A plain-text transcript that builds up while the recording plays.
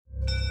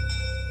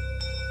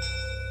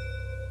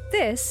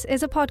This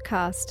is a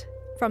podcast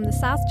from the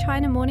South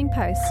China Morning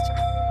Post.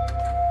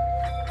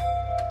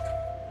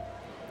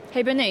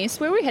 Hey Bernice,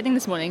 where are we heading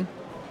this morning?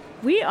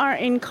 We are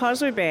in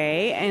Causeway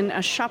Bay in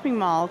a shopping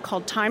mall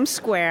called Times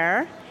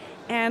Square,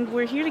 and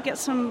we're here to get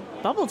some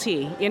bubble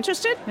tea. You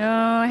interested? No,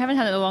 I haven't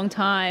had it in a long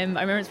time.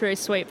 I remember it's very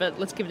sweet, but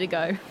let's give it a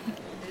go.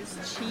 There's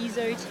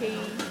Chizo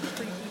tea.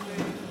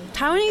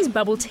 Taiwanese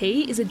bubble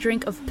tea is a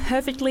drink of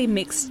perfectly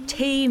mixed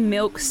tea,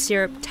 milk,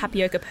 syrup,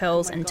 tapioca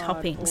pearls and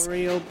toppings.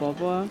 Oreo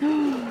boba.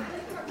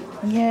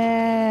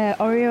 Yeah,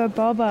 Oreo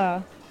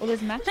boba.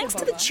 Thanks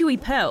to the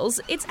chewy pearls,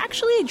 it's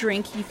actually a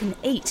drink you can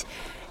eat,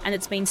 and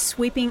it's been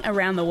sweeping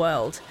around the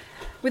world.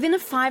 Within a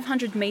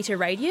 500-metre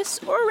radius,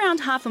 or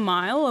around half a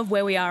mile of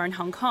where we are in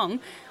Hong Kong,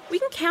 we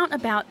can count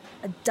about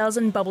a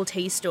dozen bubble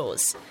tea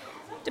stores.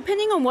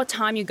 Depending on what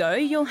time you go,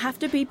 you'll have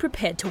to be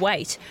prepared to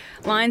wait.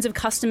 Lines of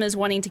customers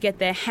wanting to get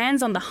their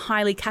hands on the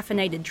highly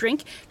caffeinated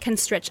drink can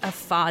stretch a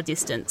far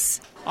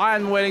distance.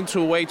 I'm willing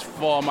to wait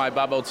for my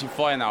bubble tea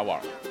for an hour.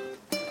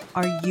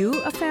 Are you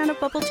a fan of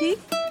bubble tea?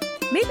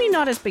 Maybe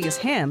not as big as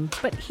him,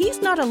 but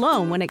he's not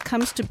alone when it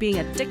comes to being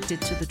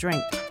addicted to the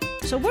drink.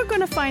 So we're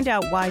going to find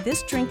out why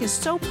this drink is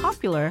so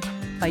popular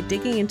by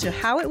digging into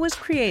how it was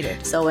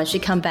created. So when she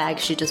come back,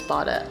 she just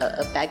bought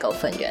a bag of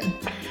Fenyuan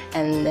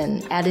and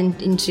then add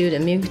into the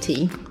milk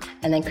tea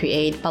and then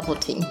create bubble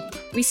tea.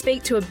 We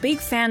speak to a big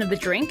fan of the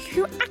drink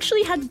who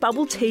actually had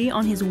bubble tea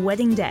on his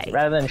wedding day.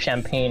 Rather than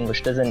champagne,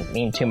 which doesn't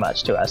mean too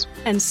much to us.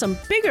 And some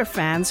bigger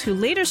fans who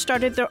later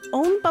started their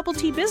own bubble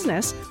tea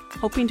business,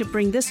 hoping to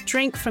bring this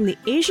drink from the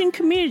Asian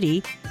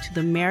community to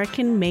the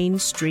American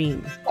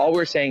mainstream. All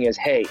we're saying is,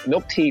 hey,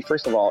 milk tea,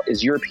 first of all,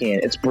 is European,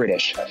 it's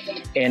British.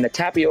 And the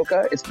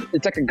tapioca, it's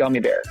like a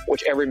gummy bear,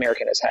 which every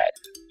American has had.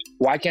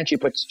 Why can't you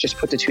just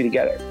put the two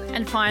together?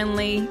 And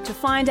finally, to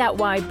find out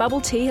why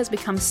bubble tea has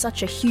become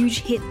such a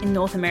huge hit in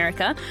North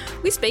America,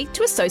 we speak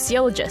to a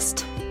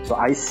sociologist. So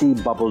I see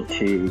bubble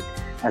tea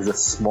as a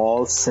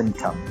small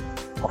symptom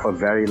of a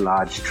very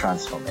large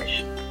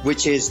transformation,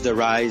 which is the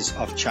rise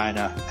of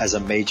China as a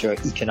major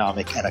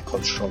economic and a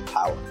cultural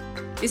power.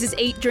 This is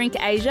Eat, Drink,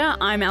 Asia.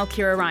 I'm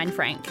Alkira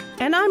Ryan-Frank.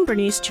 And I'm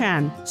Bernice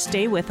Chan.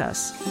 Stay with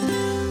us.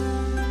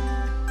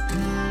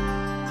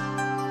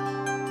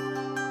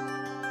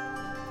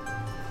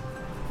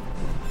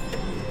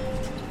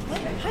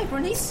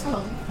 Bernice，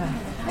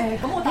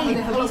 咁我帶佢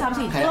哋去啲衫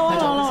先。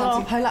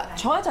係啦，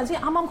坐一陣先，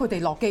啱啱佢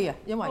哋落機啊，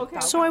因為。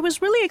So I was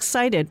really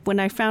excited when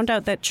I found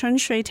out that Chun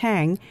Shui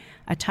Tang,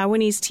 a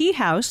Taiwanese tea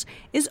house,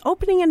 is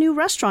opening a new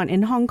restaurant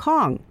in Hong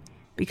Kong.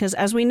 Because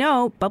as we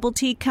know, bubble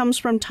tea comes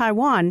from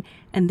Taiwan,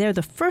 and they're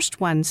the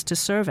first ones to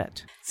serve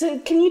it. So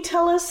can you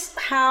tell us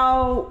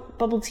how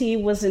bubble tea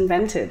was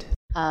invented?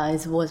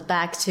 It was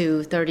back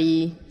to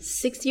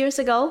 36 years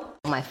ago.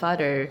 My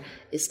father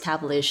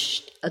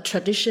established a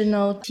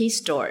traditional tea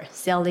store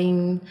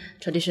selling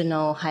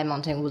traditional high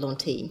mountain oolong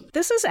tea.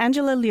 This is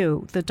Angela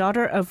Liu, the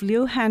daughter of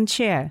Liu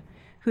Han-Che,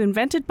 who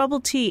invented bubble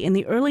tea in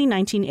the early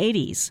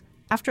 1980s.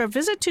 After a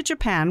visit to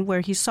Japan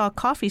where he saw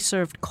coffee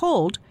served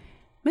cold,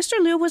 Mr.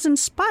 Liu was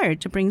inspired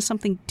to bring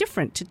something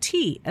different to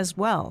tea as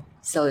well.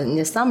 So in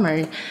the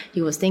summer,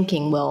 he was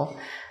thinking, well,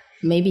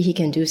 maybe he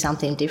can do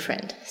something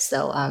different.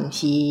 So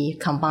he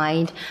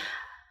combined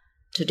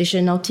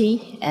traditional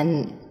tea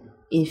and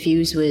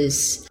infused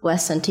with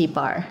Western tea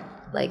bar,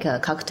 like a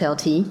cocktail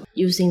tea,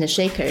 using the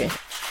shaker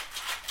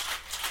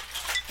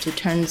to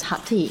turn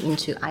hot tea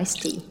into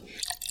iced tea.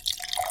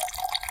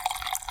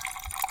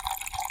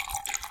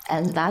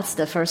 And that's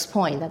the first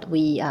point that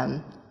we,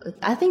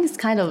 I think it's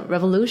kind of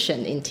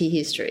revolution in tea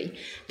history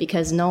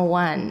because no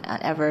one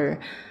ever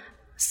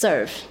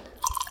served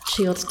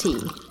chilled tea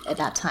at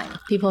that time.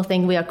 People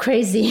think we are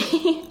crazy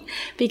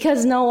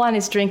because no one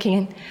is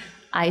drinking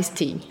iced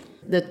tea.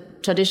 The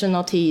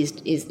traditional tea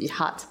is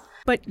hot.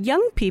 But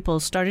young people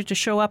started to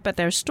show up at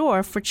their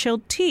store for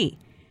chilled tea,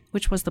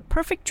 which was the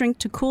perfect drink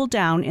to cool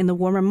down in the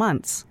warmer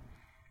months.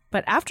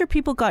 But after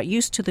people got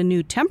used to the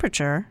new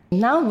temperature...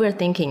 Now we're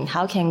thinking,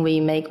 how can we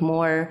make it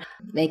more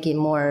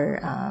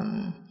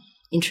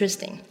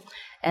interesting?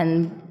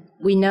 And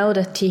we know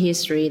the tea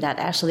history that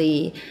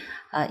actually...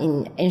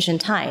 in ancient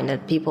time,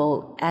 that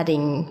people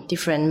adding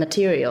different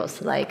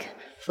materials like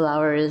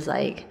flowers,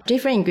 like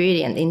different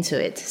ingredients into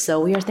it. So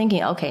we are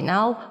thinking, okay,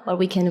 now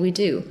what can we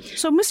do?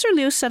 So Mr.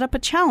 Liu set up a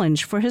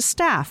challenge for his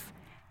staff.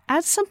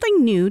 Add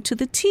something new to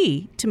the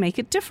tea to make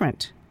it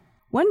different.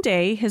 One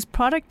day, his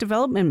product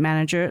development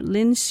manager,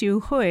 Lin Xiu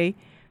Hui,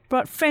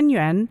 brought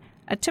Fenyuan,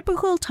 a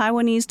typical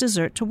Taiwanese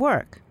dessert, to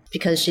work.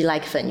 Because she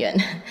liked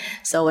Fenyuan.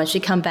 So when she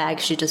come back,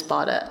 she just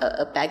bought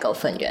a bag of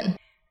Fenyuan.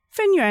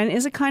 Fenyuan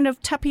is a kind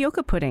of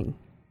tapioca pudding.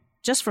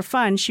 Just for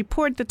fun, she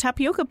poured the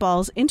tapioca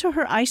balls into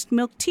her iced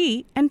milk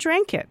tea and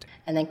drank it.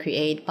 And then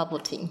create bubble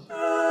tea.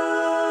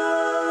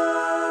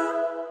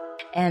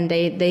 And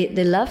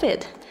they love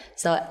it.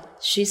 So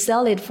she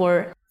sell it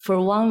for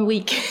 1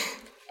 week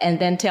and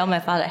then tell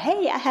my father,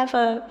 hey, I have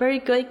a very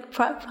good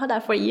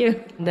product for you.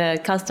 The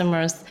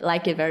customers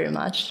like it very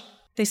much.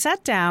 They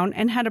sat down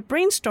and had a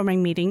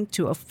brainstorming meeting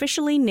to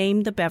officially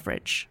name the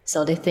beverage.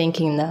 So they're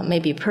thinking that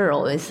maybe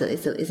pearl is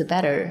a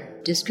better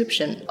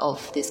description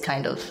of this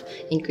kind of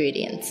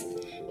ingredients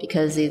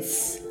because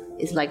it's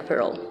like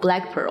pearl,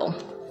 black pearl.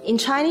 In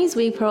Chinese,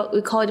 we call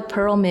it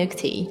pearl milk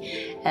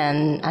tea,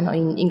 and I know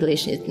in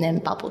English it's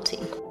named bubble tea.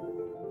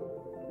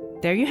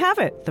 There you have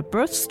it, the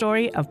birth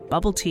story of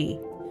bubble tea.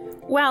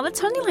 Wow,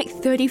 that's only like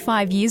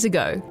 35 years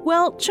ago.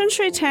 Well, Chen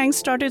Shui Tang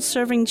started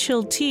serving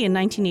chilled tea in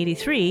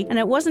 1983, and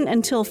it wasn't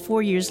until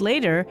 4 years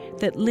later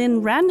that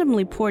Lin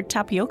randomly poured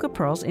tapioca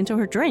pearls into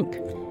her drink.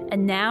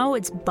 And now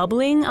it's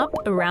bubbling up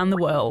around the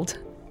world.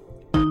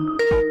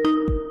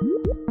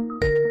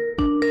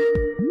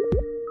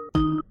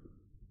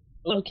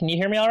 Hello, can you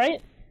hear me all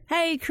right?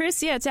 Hey,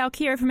 Chris, yeah, it's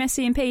Alkira from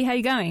SCMP. How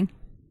you going?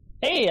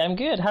 Hey, I'm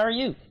good. How are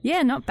you?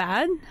 Yeah, not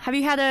bad. Have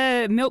you had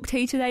a milk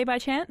tea today by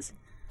chance?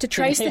 To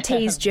trace the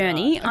tea's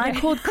journey, I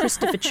called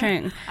Christopher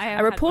Chung,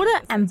 a reporter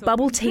and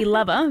bubble tea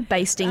lover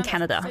based in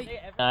Canada.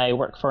 I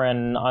work for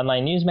an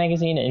online news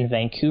magazine in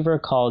Vancouver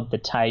called The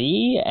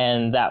Tyee,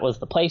 and that was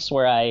the place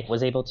where I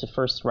was able to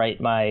first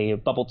write my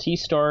bubble tea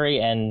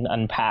story and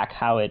unpack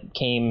how it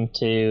came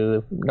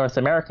to North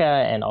America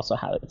and also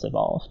how it's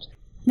evolved.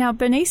 Now,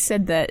 Bernice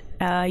said that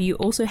you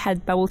also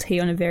had bubble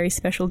tea on a very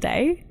special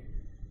day.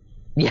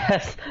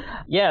 Yes.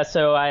 Yeah,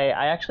 so I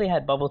actually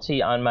had bubble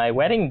tea on my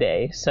wedding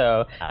day.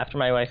 So after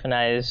my wife and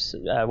I's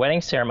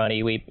wedding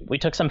ceremony, we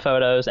took some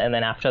photos, and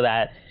then after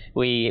that,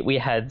 we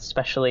had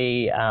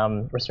specially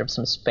reserved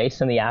some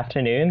space in the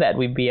afternoon that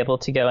we'd be able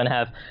to go and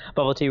have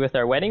bubble tea with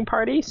our wedding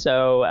party.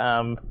 So,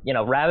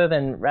 rather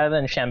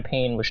than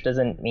champagne, which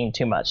doesn't mean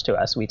too much to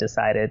us, we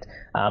decided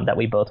that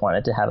we both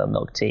wanted to have a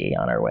milk tea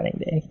on our wedding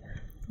day.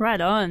 Right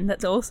on.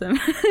 That's awesome.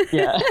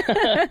 Yeah.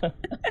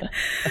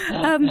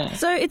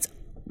 So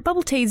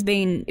bubble tea's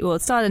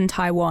it started in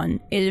Taiwan.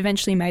 It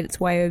eventually made its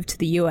way over to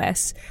the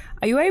US.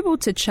 Are you able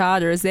to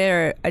chart, or is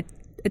there a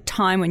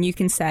time when you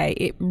can say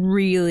it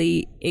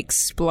really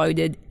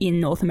exploded in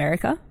North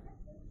America?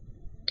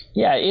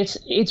 Yeah,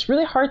 it's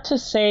really hard to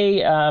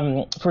say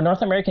for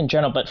North America in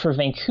general, but for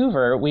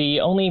Vancouver,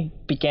 we only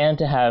began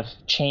to have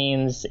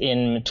chains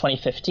in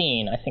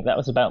 2015. I think that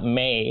was about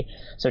May.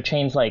 So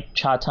chains like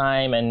Cha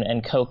Time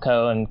and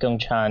Coco and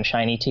Gongcha and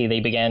Shiny Tea, they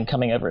began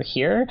coming over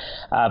here.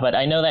 But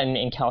I know that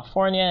in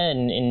California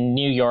and in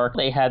New York,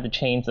 they had the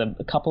chains a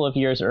couple of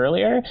years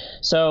earlier.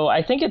 So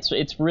I think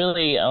it's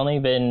really only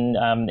been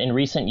in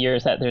recent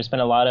years that there's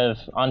been a lot of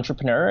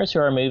entrepreneurs who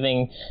are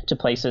moving to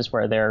places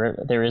where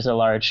there is a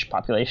large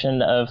population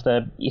of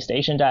the East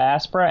Asian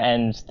diaspora,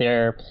 and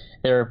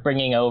they're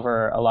bringing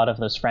over a lot of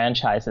those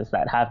franchises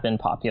that have been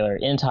popular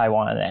in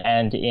Taiwan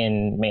and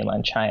in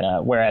mainland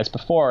China, whereas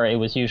before it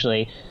was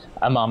usually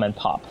a mom and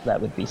pop that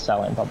would be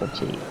selling bubble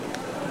tea.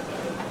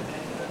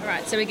 All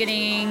right, so we're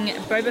getting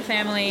Boba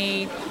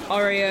Family,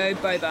 Oreo,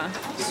 Boba.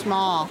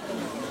 Small.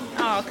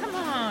 Oh, come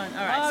on.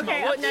 All right,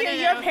 okay, small. No,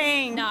 you're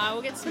paying. No,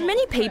 we'll get small. For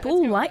many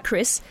people, like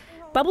Chris,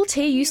 bubble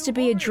tea used to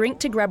be a drink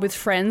to grab with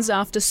friends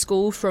after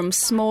school from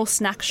small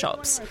snack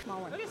shops.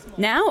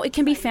 Now it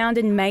can be found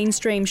in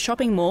mainstream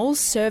shopping malls,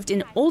 served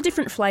in all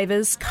different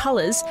flavours,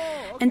 colours,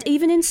 and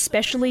even in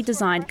specially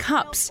designed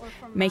cups,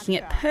 making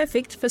it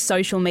perfect for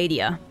social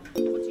media.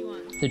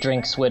 The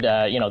drinks would,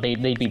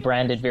 they'd be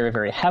branded very,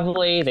 very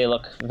heavily. They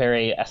look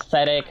very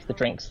aesthetic. The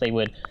drinks, they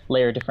would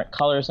layer different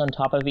colors on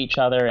top of each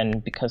other.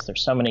 And because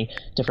there's so many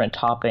different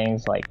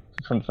toppings, like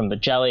from the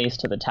jellies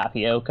to the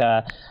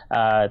tapioca,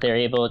 they're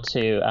able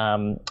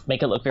to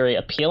make it look very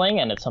appealing.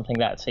 And it's something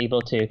that's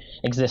able to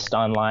exist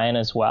online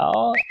as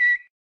well.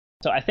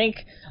 So I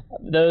think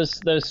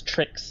those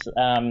tricks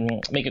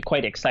make it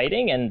quite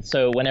exciting, and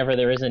so whenever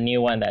there is a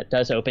new one that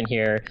does open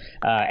here,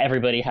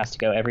 everybody has to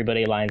go.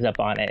 Everybody lines up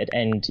on it,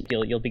 and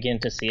you'll begin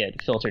to see it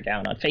filter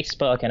down on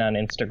Facebook and on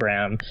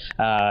Instagram,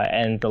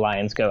 and the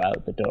lines go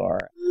out the door.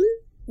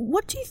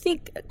 What do you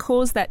think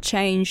caused that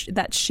change,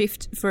 that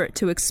shift for it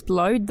to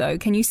explode, though?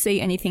 Can you see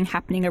anything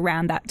happening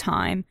around that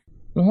time?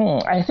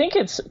 Mm-hmm. I think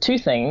it's two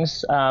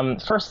things.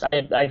 First,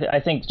 I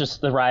think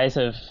just the rise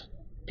of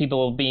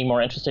people being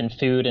more interested in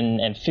food and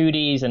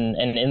foodies and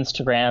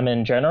Instagram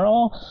in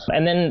general.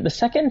 And then the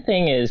second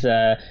thing is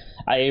I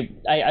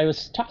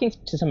was talking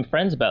to some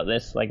friends about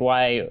this, like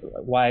why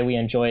we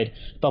enjoyed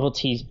bubble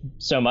tea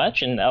so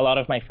much. And a lot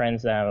of my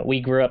friends,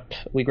 we grew up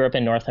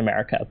in North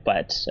America,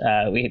 but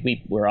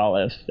we're all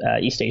of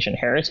East Asian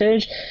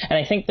heritage. And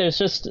I think there's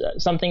just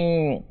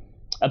something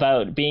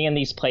about being in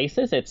these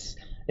places.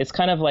 It's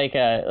kind of like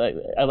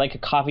a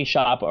coffee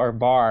shop or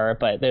bar,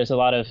 but there's a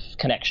lot of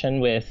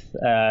connection with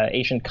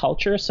Asian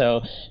culture.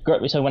 So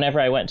whenever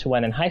I went to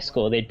one in high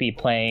school, they'd be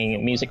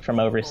playing music from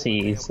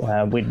overseas.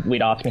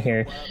 We'd often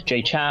hear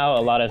Jay Chou,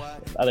 a lot of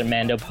other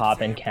Mando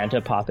pop and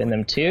Canto pop in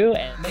them too.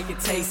 Make it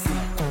tasty,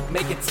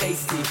 make it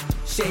tasty.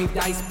 Shaved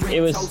ice. It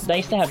was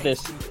nice to have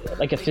this,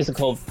 like a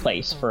physical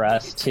place for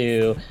us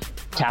to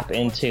tap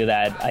into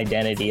that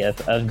identity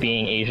of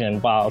being Asian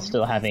while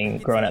still having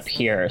grown up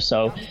here.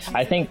 So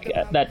I think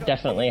that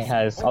definitely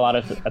has a lot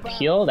of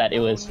appeal, that it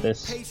was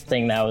this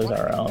thing that was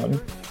our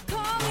own.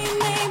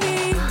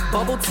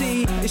 Bubble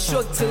tea is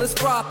shook till it's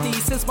frothy.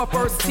 Since my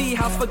first tea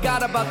house,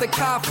 forgot about the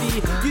coffee.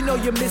 You know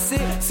you miss it.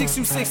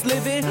 626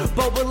 living.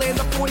 Boba Land,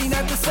 the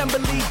 49th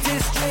Assembly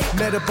District.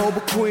 Met a boba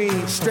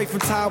queen, straight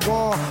from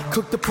Taiwan.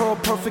 Cooked the pearl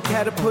perfect,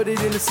 had to put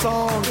it in a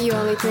song. You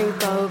only drink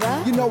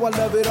boba? You know I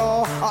love it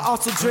all. I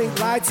also drink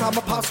lights. I'm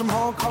a pops from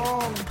Hong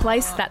Kong. A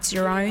place that's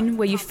your own,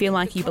 where you feel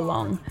like you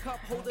belong.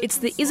 It's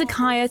the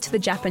izakaya to the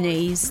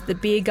Japanese, the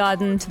beer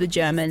garden to the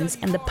Germans,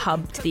 and the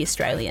pub to the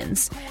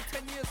Australians.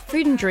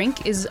 Food and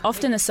drink is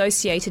often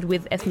associated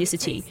with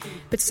ethnicity,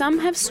 but some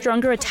have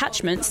stronger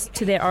attachments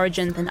to their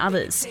origin than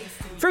others.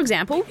 For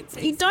example,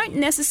 you don't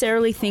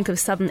necessarily think of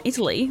southern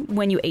Italy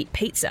when you eat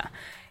pizza.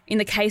 In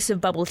the case of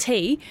bubble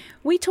tea,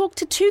 we talked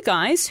to two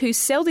guys who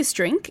sell this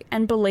drink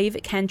and believe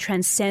it can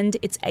transcend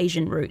its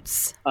Asian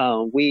roots.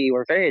 We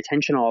were very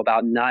intentional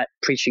about not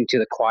preaching to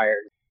the choir.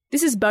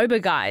 This is Boba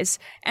Guys,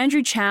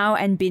 Andrew Chow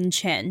and Bin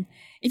Chen.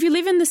 If you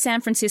live in the San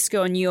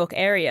Francisco or New York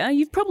area,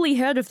 you've probably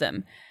heard of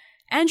them.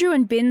 Andrew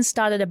and Bin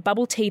started a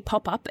bubble tea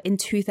pop-up in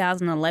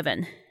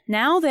 2011.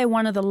 Now they're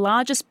one of the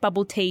largest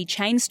bubble tea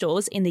chain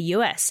stores in the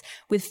US,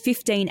 with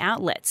 15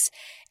 outlets,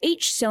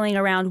 each selling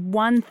around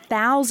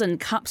 1,000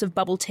 cups of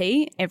bubble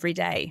tea every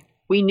day.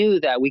 We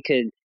knew that we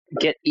could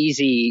get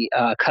easy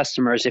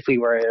customers if we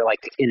were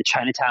like in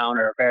Chinatown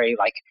or a very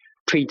like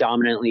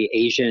predominantly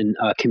Asian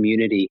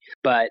community.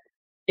 But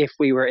if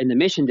we were in the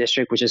Mission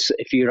District, which is,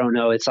 if you don't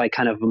know, it's like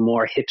kind of a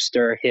more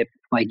hipster, hip,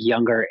 like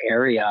younger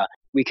area,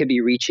 we could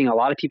be reaching a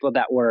lot of people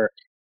that were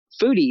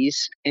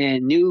foodies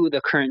and knew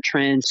the current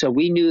trends. So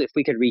we knew if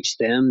we could reach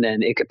them,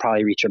 then it could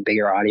probably reach a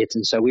bigger audience.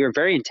 And so we were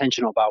very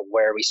intentional about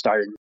where we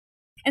started.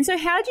 And so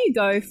how do you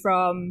go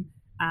from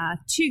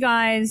two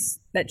guys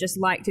that just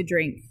like to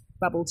drink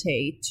bubble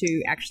tea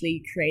to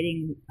actually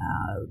creating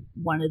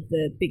one of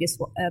the biggest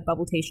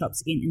bubble tea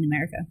shops in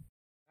America?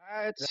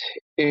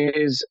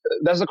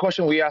 That's the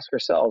question we ask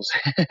ourselves.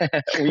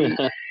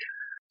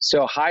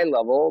 So high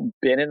level,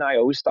 Ben and I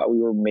always thought we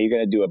were maybe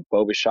going to do a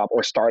boba shop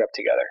or startup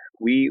together.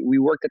 We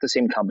worked at the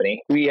same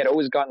company. We had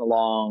always gotten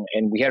along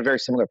and we had a very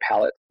similar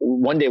palate.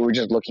 One day we were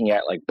just looking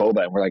at like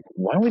boba and we're like,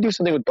 why don't we do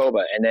something with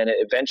boba? And then it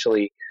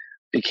eventually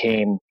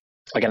became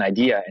like an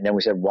idea. And then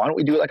we said, why don't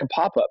we do it like a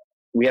pop-up?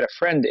 We had a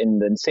friend in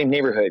the same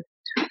neighborhood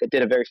that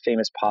did a very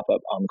famous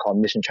pop-up called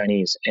Mission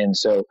Chinese. And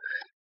so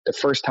the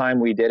first time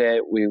we did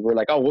it, we were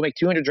like, oh, we'll make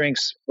 200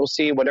 drinks. We'll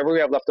see whatever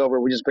we have left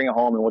over. We just bring it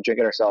home and we'll drink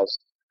it ourselves.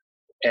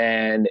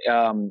 And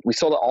we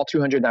sold all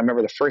 200. And I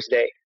remember the first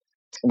day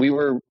we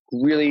were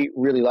really,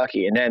 really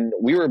lucky. And then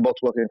we were both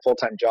working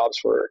full-time jobs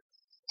for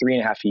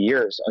 3.5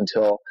 years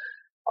until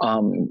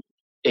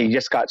it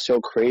just got so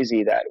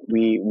crazy that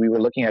we were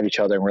looking at each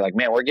other and we're like,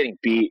 man, we're getting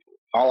beat.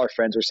 All our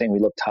friends were saying we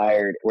look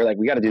tired. We're like,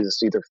 we got to do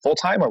this either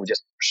full-time or we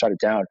just shut it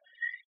down.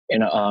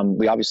 And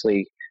we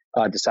obviously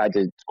decided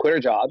to quit our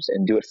jobs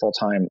and do it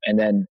full-time. And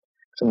then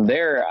from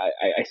there,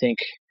 I think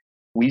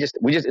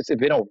it's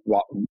been a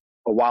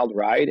wild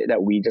ride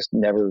that we just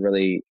never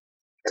really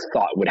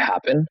thought would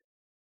happen.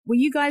 Were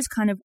you guys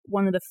kind of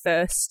one of the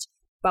first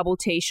bubble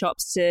tea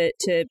shops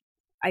to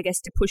I guess,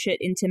 to push it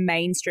into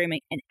mainstream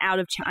and out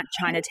of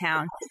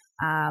Chinatown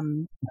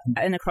and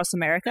across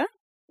America?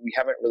 We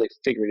haven't really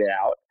figured it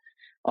out.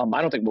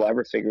 I don't think we'll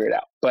ever figure it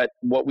out. But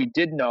what we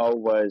did know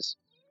was,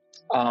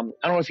 I don't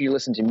know if you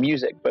listen to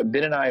music, but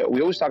Ben and I,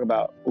 we always talk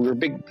about, we were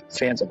big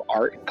fans of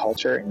art and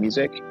culture and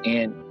music.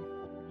 And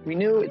we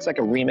knew it's like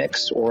a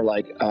remix or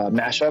like a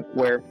mashup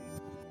where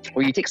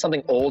you take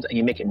something old and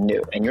you make it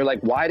new. And you're like,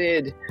 why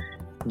did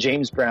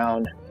James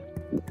Brown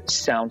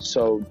sound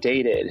so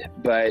dated?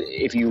 But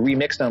if you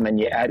remix them and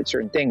you added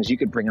certain things, you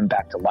could bring them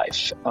back to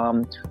life.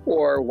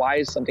 Or why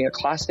is something a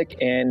classic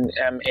and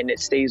it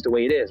stays the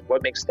way it is?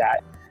 What makes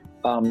that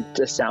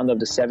the sound of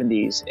the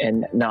 70s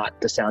and not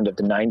the sound of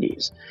the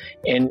 90s?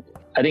 And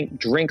I think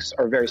drinks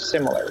are very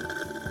similar.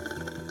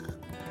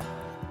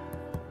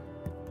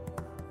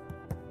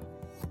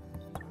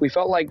 We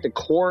felt like the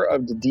core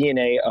of the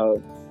DNA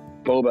of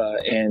boba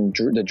and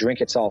the drink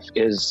itself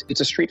it's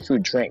a street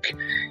food drink.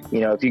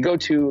 You know, if you go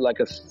to like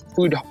a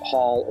food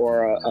hall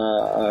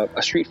or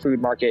a street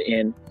food market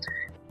in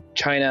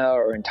China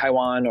or in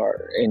Taiwan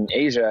or in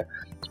Asia,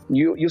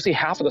 you'll see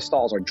half of the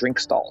stalls are drink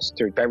stalls.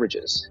 They're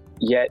beverages.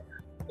 Yet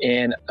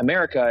in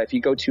America, if you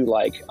go to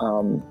like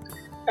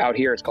out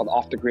here, it's called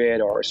Off the Grid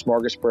or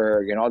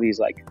Smorgasburg and all these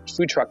like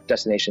food truck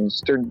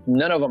destinations,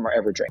 none of them are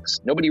ever drinks.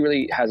 Nobody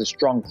really has a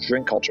strong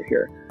drink culture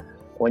here.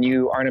 When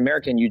you are an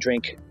American, you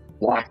drink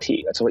black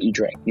tea. That's what you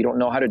drink. You don't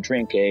know how to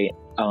drink an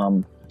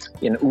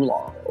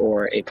oolong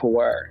or a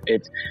pu'er.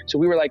 So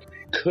we were like,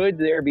 could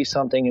there be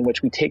something in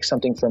which we take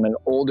something from an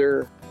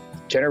older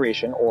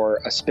generation or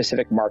a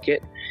specific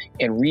market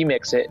and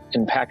remix it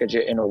and package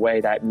it in a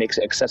way that makes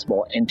it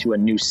accessible into a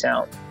new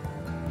sound?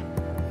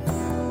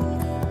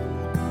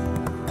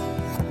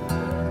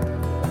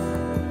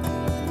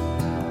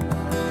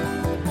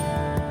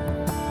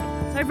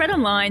 So I read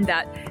online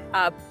that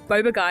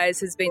Boba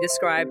Guys has been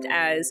described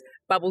as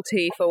bubble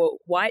tea for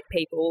white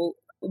people.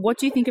 What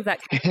do you think of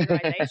that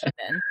categorization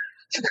then?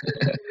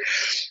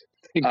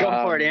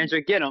 Go for it,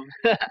 Andrew. Get them.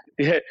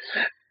 Yeah.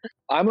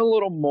 I'm a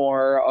little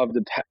more of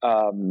the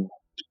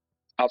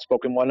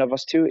outspoken one of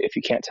us two, if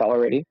you can't tell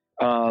already.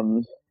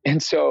 And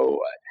so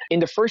in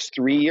the first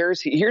 3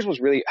 years, here's what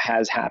really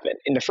has happened.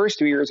 In the first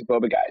 3 years of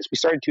Boba Guys, we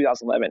started in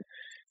 2011.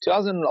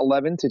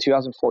 2011 to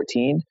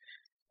 2014,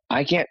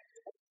 I can't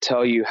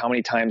tell you how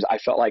many times I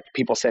felt like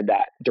people said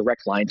that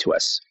direct line to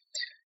us.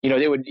 You know,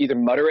 they would either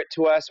mutter it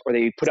to us or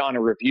they put on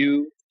a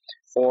review,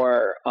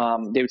 or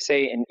they would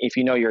say, and if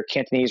you know your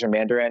Cantonese or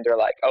Mandarin, they're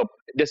like, oh,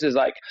 this is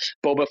like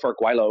boba for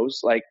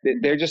guailos. Like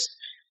they're just,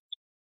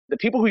 the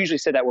people who usually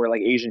said that were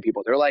like Asian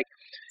people. They're like,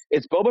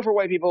 it's boba for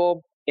white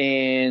people,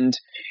 and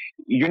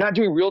you're not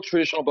doing real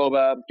traditional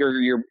boba.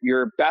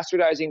 You're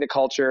bastardizing the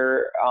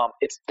culture.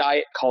 It's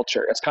diet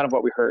culture. It's kind of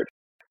what we heard.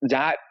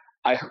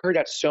 I heard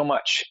that so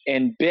much.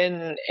 And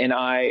Ben and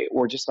I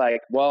were just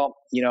like, well,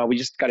 you know, we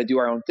just got to do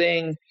our own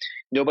thing.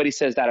 Nobody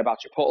says that about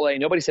Chipotle.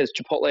 Nobody says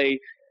Chipotle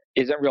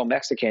isn't real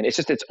Mexican. It's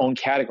just its own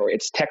category.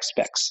 It's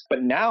Tex-Mex.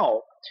 But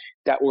now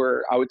that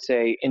we're, I would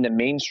say, in the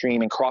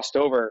mainstream and crossed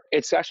over,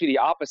 it's actually the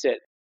opposite.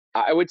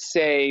 I would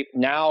say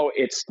now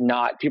it's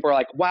not. People are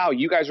like, wow,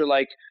 you guys are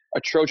like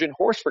a Trojan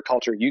horse for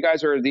culture. You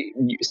guys are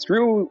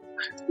through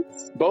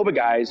Boba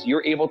Guys,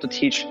 you're able to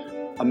teach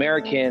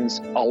Americans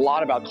a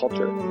lot about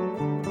culture.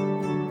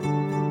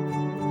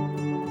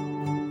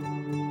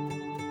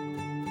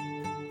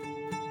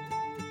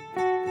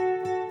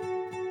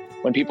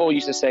 When people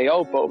used to say,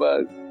 oh,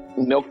 boba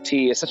milk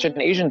tea is such an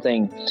Asian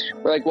thing,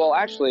 we're like, well,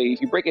 actually,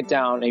 if you break it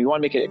down and you want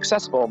to make it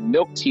accessible,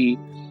 milk tea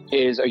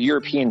is a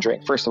European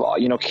drink, first of all.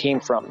 You know, came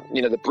from,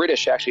 you know, the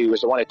British actually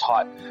was the one that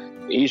taught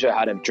Asia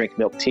how to drink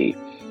milk tea.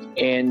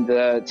 And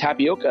the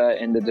tapioca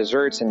and the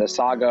desserts and the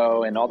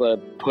sago and all the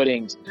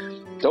puddings,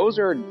 those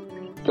are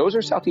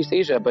Southeast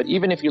Asia. But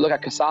even if you look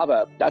at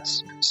cassava,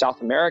 that's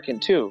South American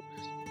too.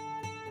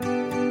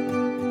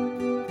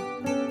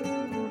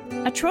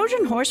 A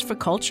Trojan horse for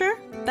culture?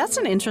 That's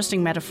an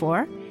interesting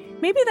metaphor.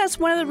 Maybe that's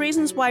one of the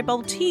reasons why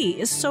bubble tea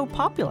is so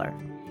popular.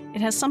 It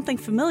has something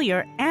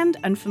familiar and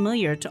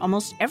unfamiliar to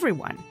almost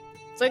everyone.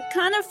 So it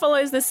kind of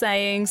follows the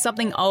saying,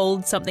 something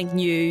old, something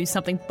new,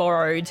 something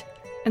borrowed.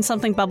 And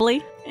something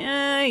bubbly?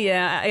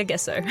 Yeah, I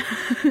guess so.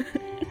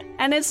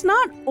 And it's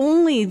not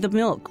only the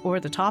milk or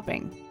the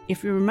topping.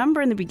 If you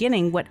remember in the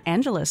beginning what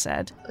Angela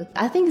said.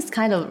 I think it's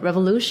kind of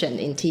revolution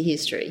in tea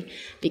history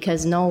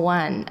because no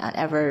one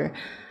ever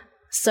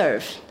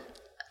served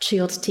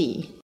chilled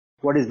tea.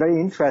 What is very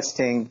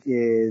interesting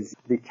is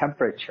the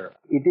temperature.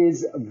 It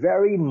is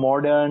very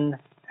modern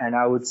and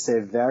I would say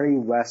very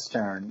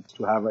Western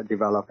to have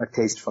developed a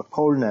taste for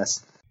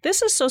coldness.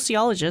 This is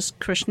sociologist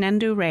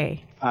Krishnendu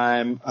Ray.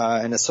 I'm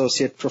an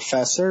associate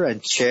professor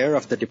and chair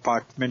of the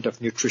Department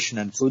of Nutrition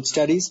and Food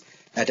Studies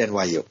at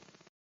NYU.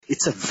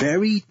 It's a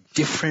very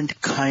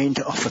different kind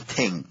of a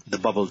thing, the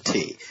bubble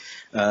tea,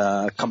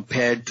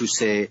 compared to,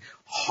 say,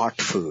 hot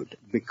food.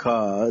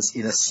 Because,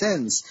 in a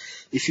sense,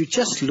 if you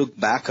just look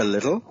back a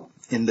little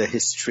in the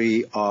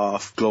history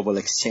of global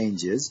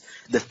exchanges,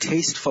 the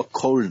taste for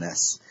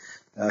coldness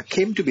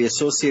came to be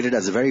associated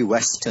as a very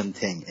Western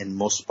thing in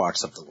most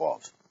parts of the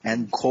world.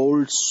 And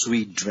cold,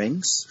 sweet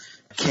drinks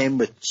came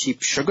with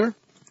cheap sugar,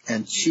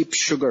 and cheap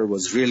sugar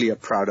was really a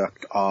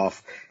product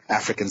of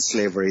African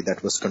slavery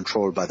that was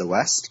controlled by the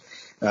West.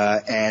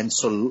 And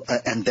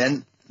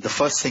then the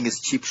first thing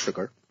is cheap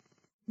sugar.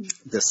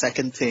 The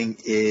second thing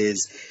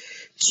is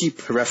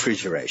cheap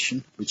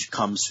refrigeration, which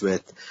comes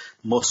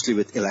mostly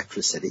with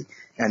electricity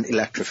and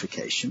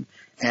electrification.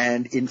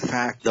 And in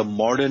fact, the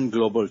modern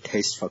global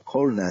taste for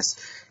coldness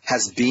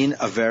has been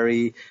a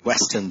very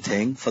Western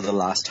thing for the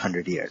last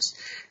 100 years.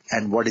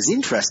 And what is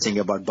interesting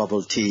about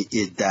bubble tea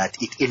is that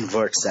it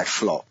inverts that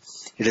flow.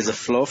 It is a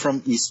flow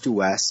from east to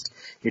west.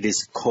 It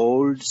is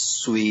cold,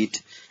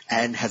 sweet,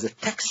 and has a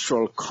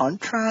textural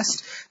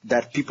contrast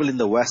that people in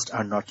the West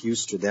are not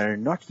used to. They're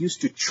not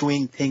used to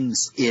chewing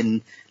things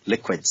in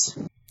liquids.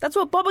 That's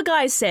what Boba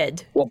Guys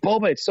said. Well,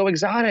 boba, it's so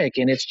exotic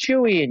and it's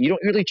chewy and you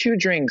don't really chew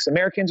drinks.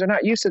 Americans are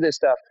not used to this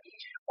stuff.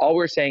 All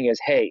we're saying is,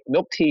 hey,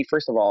 milk tea,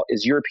 first of all,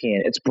 is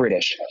European. It's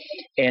British.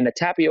 And the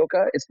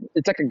tapioca,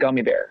 it's like a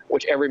gummy bear,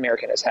 which every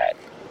American has had.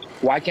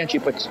 Why can't you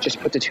just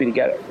put the two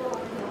together?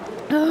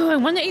 Oh, I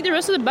want to eat the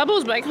rest of the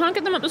bubbles, but I can't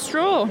get them up the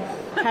straw.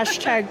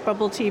 Hashtag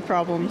bubble tea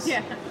problems.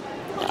 Yeah.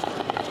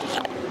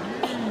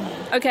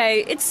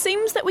 Okay, it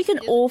seems that we can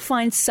all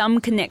find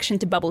some connection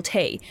to bubble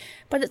tea,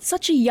 but it's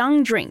such a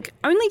young drink,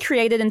 only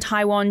created in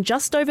Taiwan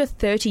just over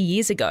 30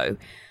 years ago.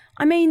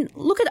 I mean,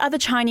 look at other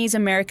Chinese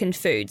American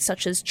foods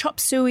such as chop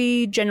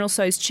suey, General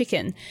Tso's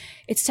chicken.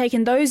 It's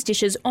taken those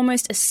dishes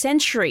almost a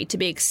century to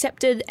be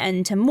accepted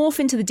and to morph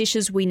into the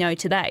dishes we know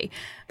today.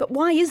 But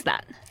why is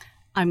that?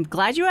 I'm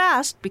glad you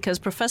asked, because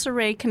Professor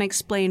Ray can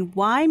explain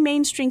why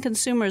mainstream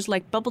consumers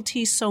like bubble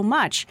tea so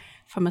much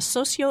from a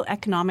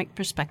socioeconomic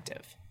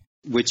perspective.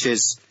 Which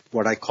is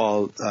what I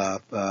call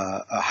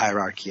a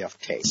hierarchy of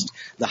taste.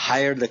 The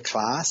higher the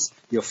class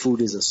your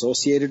food is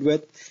associated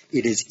with,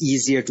 it is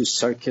easier to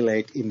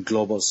circulate in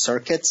global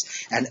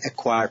circuits and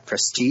acquire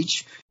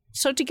prestige.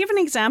 So to give an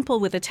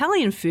example with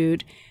Italian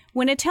food,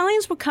 when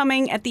Italians were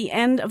coming at the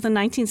end of the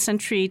 19th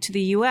century to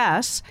the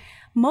U.S.,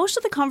 most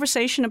of the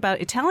conversation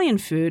about Italian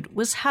food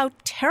was how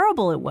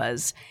terrible it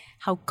was,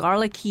 how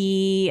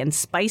garlicky and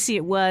spicy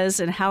it was,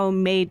 and how it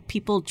made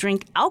people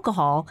drink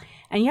alcohol.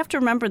 And you have to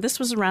remember, this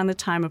was around the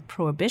time of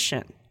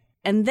Prohibition.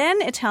 And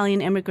then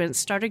Italian immigrants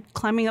started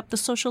climbing up the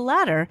social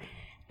ladder,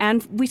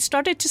 and we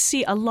started to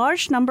see a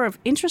large number of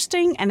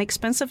interesting and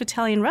expensive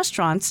Italian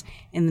restaurants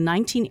in the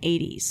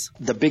 1980s.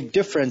 The big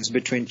difference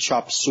between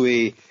chop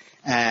suey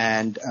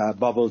and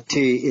bubble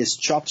tea is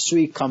chop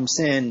suey comes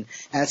in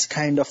as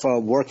kind of a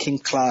working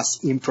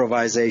class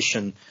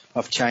improvisation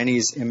of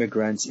Chinese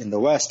immigrants in the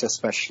West,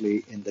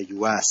 especially in the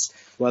US.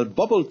 While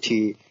bubble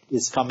tea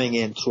is coming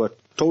in through a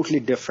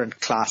totally different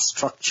class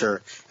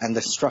structure, and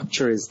the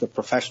structure is the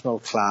professional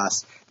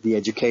class, the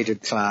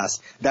educated class.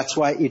 That's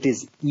why it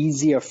is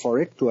easier for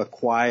it to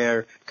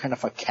acquire kind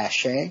of a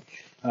cachet,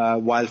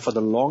 while for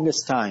the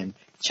longest time,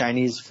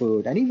 Chinese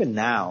food, and even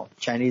now,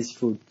 Chinese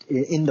food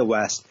in the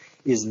West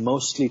is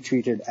mostly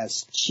treated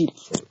as cheap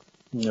food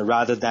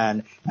rather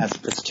than as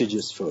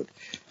prestigious food.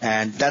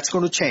 And that's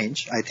going to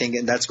change, I think,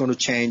 and that's going to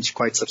change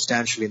quite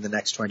substantially in the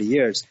next 20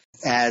 years.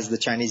 As the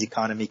Chinese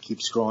economy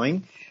keeps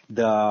growing,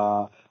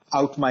 the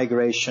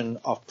out-migration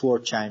of poor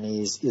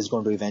Chinese is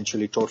going to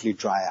eventually totally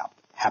dry up.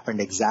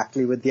 Happened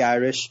exactly with the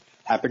Irish,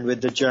 happened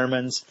with the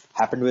Germans,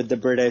 happened with the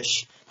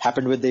British,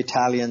 happened with the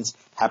Italians,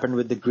 happened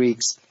with the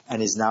Greeks,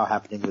 and is now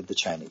happening with the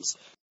Chinese.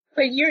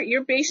 But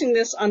you're basing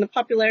this on the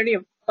popularity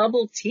of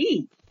bubble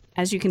tea.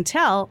 As you can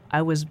tell,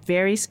 I was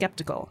very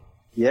skeptical.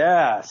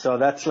 Yeah, so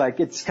that's like,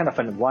 it's kind of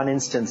in one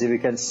instance, if you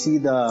can see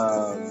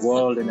the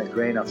world in a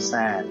grain of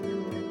sand.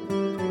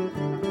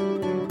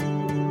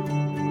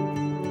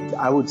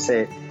 I would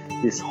say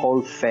this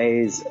whole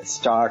phase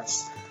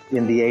starts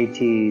in the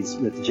 80s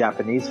with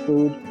Japanese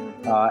food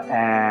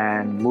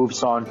and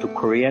moves on to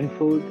Korean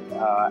food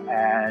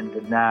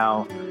and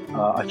now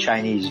a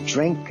Chinese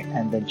drink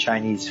and then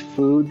Chinese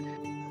food.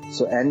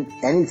 So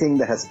anything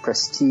that has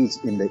prestige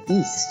in the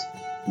East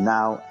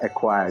now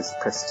acquires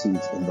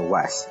prestige in the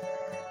West.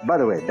 By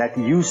the way, that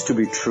used to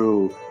be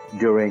true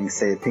during,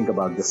 say, think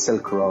about the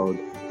Silk Road,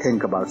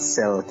 think about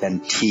silk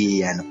and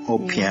tea and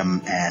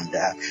opium and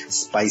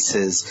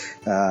spices.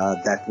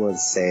 That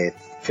was, say,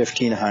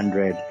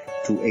 1500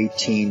 to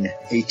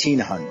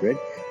 1800.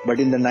 But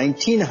in the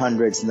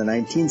 1900s, in the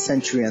 19th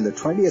century and the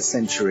 20th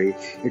century,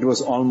 it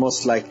was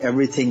almost like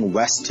everything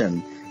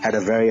Western had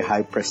a very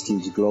high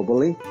prestige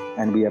globally,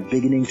 and we are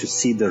beginning to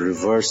see the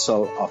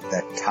reversal of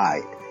that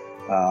tide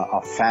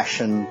of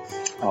fashion,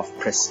 of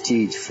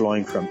prestige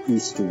flowing from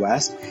east to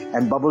west.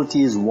 And bubble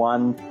tea is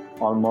one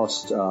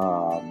almost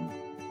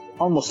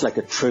like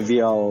a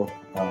trivial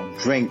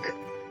drink,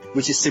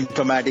 which is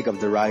symptomatic of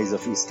the rise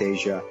of East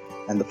Asia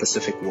and the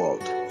Pacific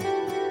world.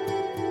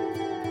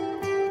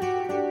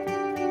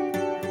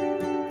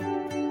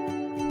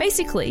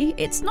 Basically,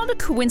 it's not a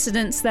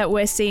coincidence that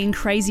we're seeing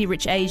Crazy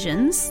Rich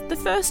Asians, the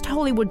first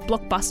Hollywood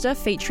blockbuster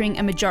featuring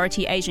a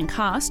majority Asian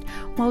cast,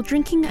 while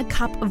drinking a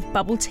cup of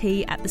bubble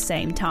tea at the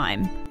same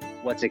time.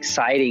 What's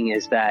exciting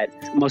is that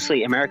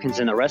mostly Americans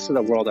in the rest of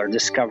the world are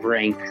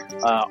discovering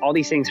all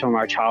these things from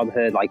our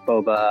childhood, like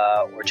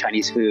boba or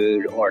Chinese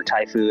food or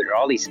Thai food, or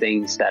all these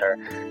things that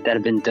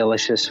have been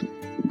delicious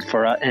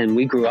for us and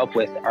we grew up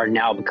with are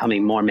now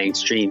becoming more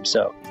mainstream.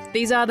 So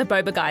these are the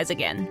boba guys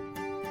again.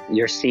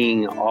 You're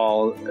seeing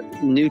all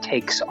new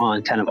takes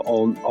on kind of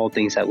old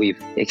things that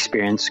we've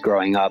experienced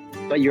growing up.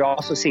 But you're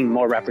also seeing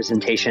more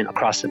representation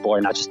across the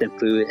board, not just in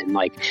food and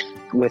like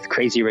with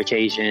Crazy Rich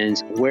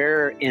Asians.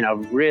 We're in a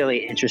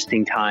really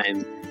interesting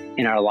time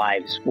in our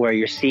lives where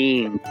you're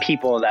seeing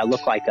people that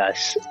look like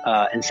us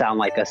and sound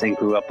like us and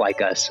grew up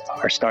like us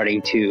are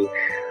starting to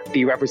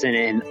be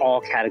represented in all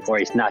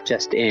categories, not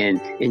just in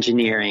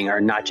engineering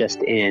or not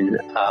just in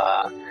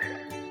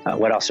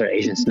what else are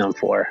Asians known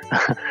for?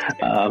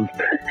 Kung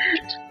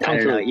Fu.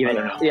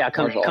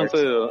 Kung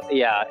Fu.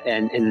 Yeah,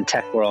 and in the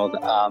tech world.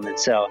 And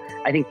so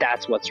I think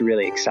that's what's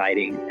really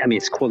exciting. I mean,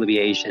 it's cool to be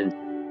Asian.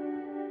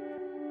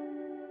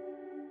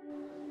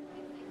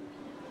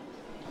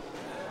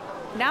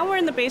 Now we're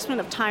in the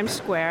basement of Times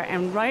Square,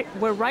 and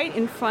we're right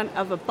in front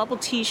of a bubble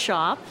tea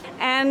shop,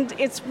 and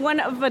it's one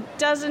of a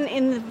dozen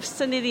in the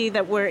vicinity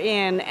that we're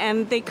in,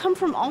 and they come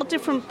from all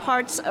different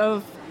parts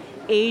of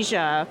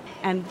Asia,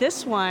 and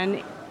this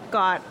one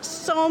got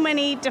so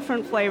many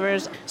different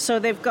flavors. So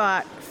they've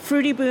got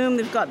Fruity Boom,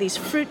 they've got these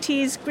fruit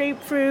teas,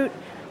 grapefruit,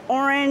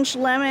 orange,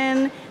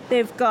 lemon,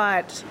 they've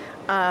got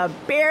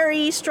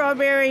berry,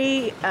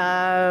 strawberry,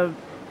 Berry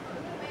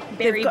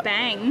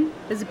Bang.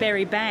 There's a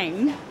Berry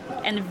Bang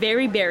and a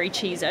Very Berry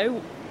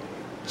Cheezo.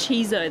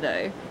 Cheezo,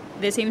 though.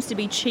 There seems to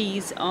be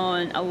cheese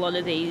on a lot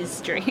of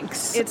these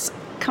drinks. It's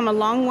come a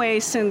long way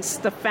since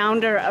the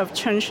founder of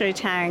Chen Shui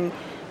Tang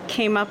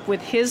came up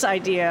with his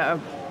idea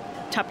of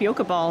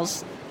tapioca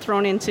balls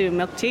thrown into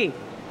milk tea.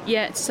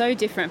 Yeah, it's so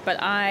different,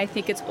 but I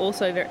think it's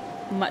also very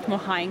much more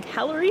high in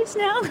calories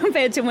now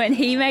compared to when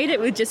he made it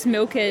with just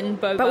milk and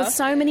boba. But with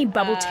so many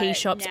bubble tea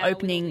shops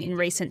opening in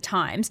recent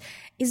times,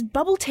 is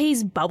bubble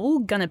tea's bubble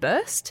gonna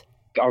burst?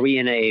 Are we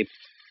in a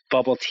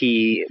bubble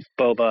tea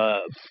boba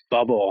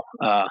bubble?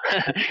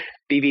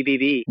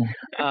 BBBB.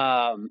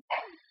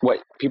 What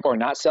people are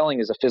not selling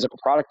is a physical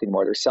product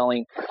anymore. They're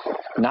selling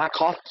not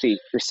coffee.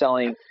 They're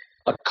selling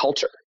a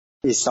culture.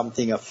 Is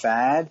something a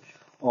fad,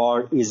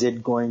 or is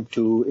it going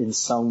to, in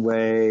some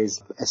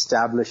ways,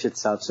 establish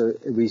itself? So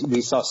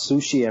we saw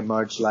sushi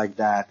emerge like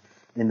that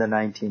in the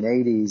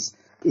 1980s.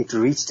 It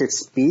reached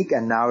its peak,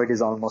 and now it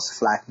is almost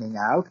flattening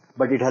out,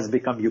 but it has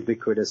become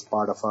ubiquitous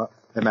part of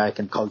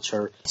American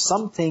culture.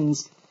 Some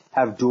things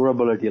have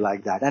durability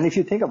like that. And if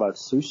you think about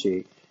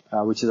sushi,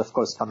 which is, of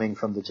course, coming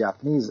from the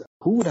Japanese,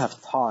 who would have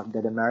thought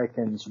that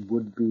Americans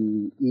would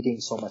be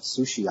eating so much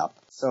sushi up?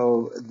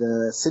 So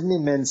the Sidney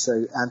Mintz,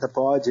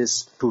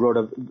 anthropologist who wrote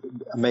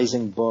an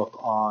amazing book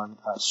on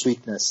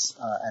sweetness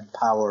and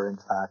power, in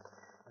fact,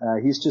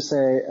 he used to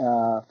say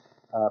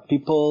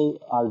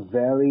people are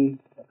very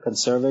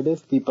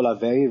conservative. People are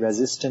very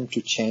resistant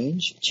to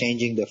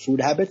changing their food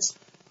habits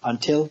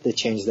until they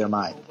change their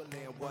mind.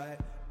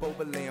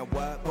 Bobaland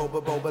what?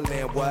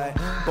 Bobaland what?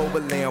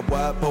 Bobaland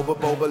what?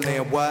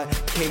 Bobaland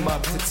what? Came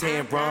up to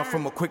 10, run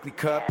from a quickly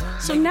cup.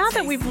 So now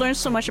that we've learned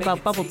so much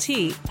about bubble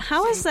tea,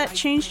 how has that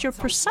changed your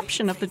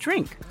perception of the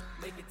drink?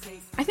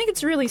 I think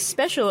it's really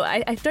special.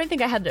 I don't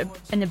think I had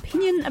an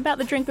opinion about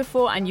the drink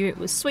before. I knew it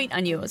was sweet, I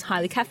knew it was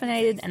highly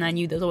caffeinated, and I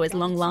knew there's always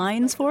long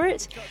lines for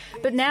it.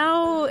 But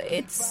now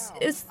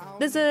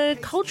there's a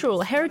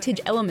cultural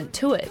heritage element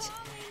to it.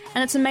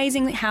 And it's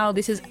amazing how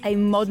this is a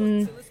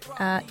modern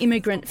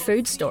immigrant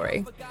food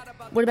story.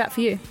 What about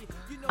for you?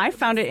 I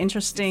found it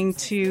interesting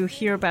to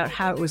hear about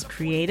how it was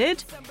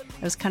created.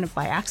 It was kind of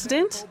by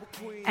accident.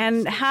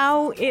 And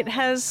how it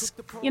has,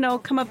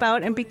 come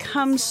about and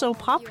become so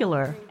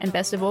popular. And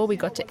best of all, we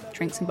got to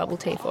drink some bubble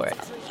tea for it.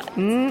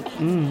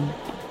 Mm-mm.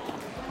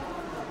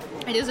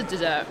 It is a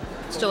dessert.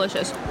 It's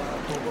delicious.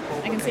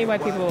 I can see why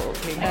people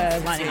are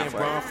lining up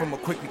for it. From a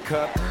quickly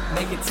cup,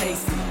 make it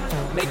tasty,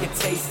 make it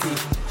tasty.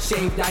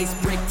 Shaved ice,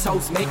 brick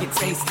toast, make it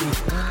tasty.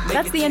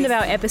 That's the end of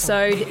our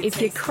episode. If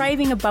you're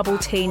craving a bubble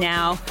tea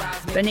now,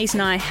 Bernice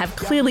and I have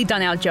clearly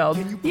done our job.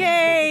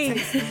 Yay!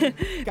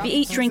 The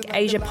Eat Drink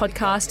Asia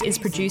podcast is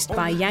produced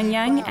by Yang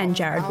Yang and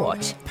Jared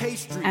Watt.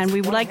 And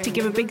we would like to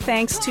give a big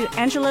thanks to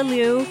Angela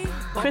Liu,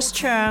 Chris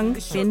Chung,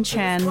 Bin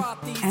Chen,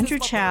 Andrew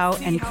Chow,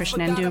 and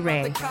Krishnendu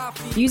Ray.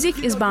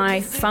 Music is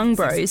by Fung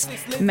Bros.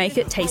 Make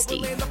it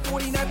tasty.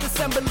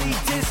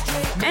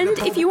 And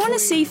if you want to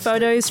see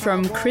photos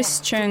from Chris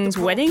Chung's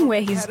wedding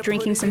where he's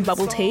drinking some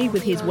bubble tea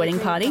with his wedding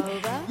party,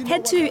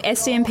 head to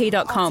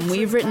scmp.com.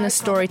 We've written a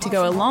story to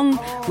go along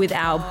with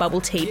our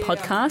bubble tea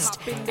podcast,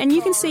 and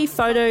you can see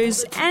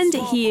photos and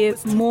hear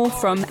more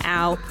from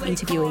our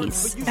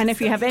interviewees. And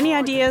if you have any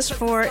ideas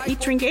for Eat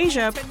Drink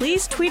Asia,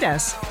 please tweet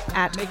us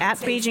at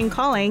Beijing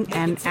Calling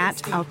and at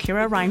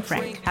Alkira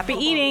Reinfrank. Happy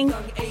eating!